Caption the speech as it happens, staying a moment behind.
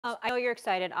I know you're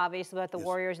excited, obviously, about the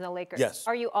Warriors and the Lakers. Yes.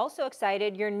 Are you also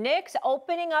excited? Your Knicks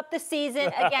opening up the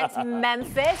season against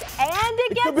Memphis and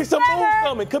against Could be some moves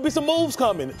coming. Could be some moves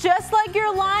coming. Just like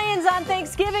your Lions on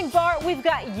Thanksgiving, Bart, we've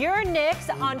got your Knicks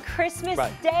on Christmas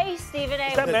Day, Stephen A.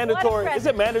 Is that mandatory? Is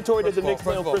it mandatory that the Knicks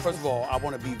play on Christmas? First of all, I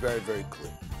want to be very, very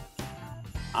clear.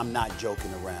 I'm not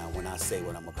joking around when I say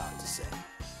what I'm about to say.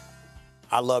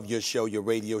 I love your show, your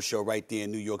radio show right there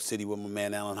in New York City with my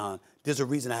man Alan Hahn. There's a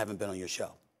reason I haven't been on your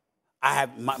show. I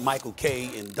have Michael Kay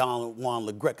and Dolan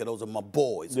LaGreca. Those are my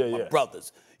boys, my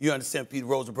brothers. You understand? Peter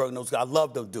Rosenberg and those guys. I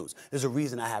love those dudes. There's a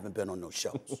reason I haven't been on those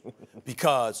shows.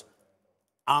 Because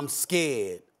I'm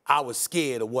scared. I was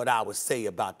scared of what I would say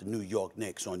about the New York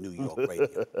Knicks on New York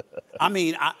radio. I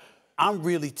mean, I'm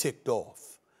really ticked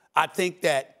off. I think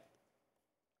that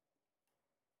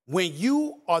when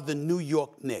you are the New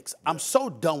York Knicks, I'm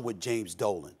so done with James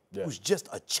Dolan, who's just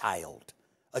a child.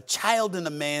 A child in a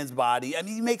man's body. I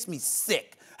mean, he makes me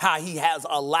sick how he has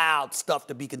allowed stuff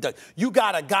to be conducted. You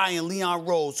got a guy in Leon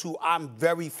Rose who I'm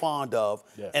very fond of,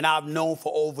 and I've known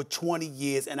for over 20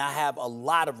 years, and I have a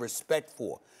lot of respect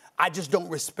for. I just don't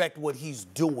respect what he's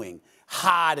doing,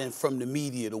 hiding from the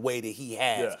media the way that he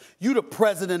has. You the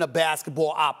president of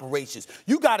basketball operations.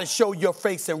 You got to show your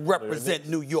face and represent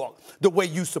New York the way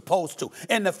you supposed to.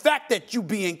 And the fact that you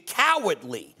being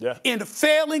cowardly in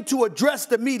failing to address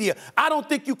the media, I don't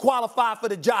think you qualify for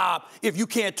the job if you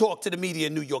can't talk to the media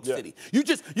in New York City.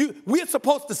 We're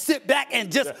supposed to sit back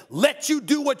and just let you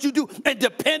do what you do and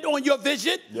depend on your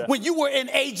vision when you were an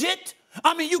agent.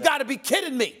 I mean, you got to be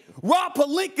kidding me. Rob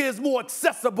Pelinka is more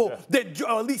accessible than,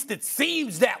 or at least it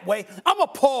seems that way. I'm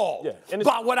appalled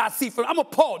by what I see from. I'm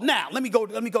appalled. Now, let me go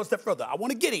a step further. I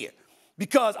want to get here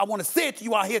because I want to say it to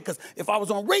you out here. Because if I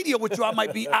was on radio with you, I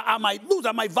might be, I might lose.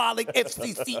 I might violate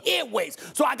FCC airways.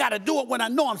 So I got to do it when I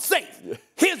know I'm safe.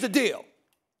 Here's the deal.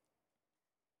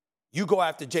 You go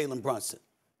after Jalen Brunson.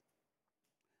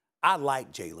 I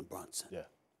like Jalen Brunson.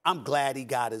 I'm glad he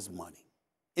got his money.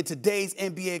 In today's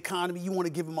NBA economy, you want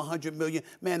to give him $100 million.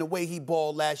 Man, the way he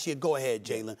balled last year, go ahead,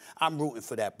 Jalen. I'm rooting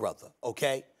for that brother,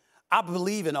 okay? I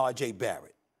believe in R.J.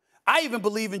 Barrett. I even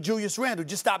believe in Julius Randle.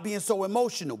 Just stop being so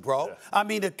emotional, bro. I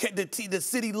mean, the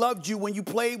city loved you when you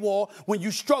played ball. When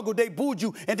you struggled, they booed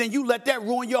you, and then you let that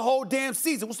ruin your whole damn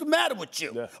season. What's the matter with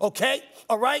you, okay?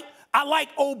 All right? I like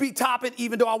Obi Toppin,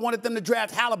 even though I wanted them to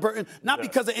draft Halliburton, not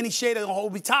because of any shade on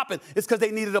Obi Toppin. It's because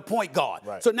they needed a point guard.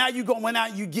 So now you go out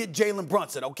and you get Jalen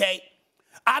Brunson, okay?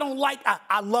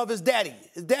 I love his daddy.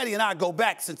 His daddy and I go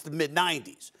back since the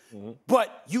mid-'90s.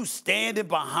 But you standing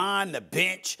behind the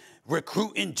bench,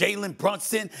 recruiting Jalen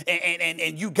Brunson,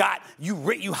 and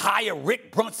you hire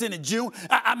Rick Brunson in June.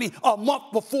 I mean, a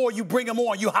month before you bring him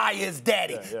on, you hire his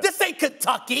daddy. This ain't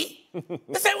Kentucky.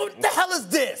 This ain't, what the hell is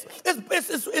this?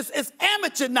 It's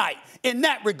amateur night in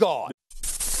that regard.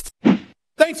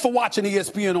 Thanks for watching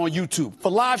ESPN on YouTube.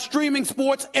 For live streaming,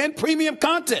 sports, and premium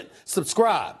content,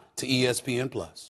 subscribe to ESPN+.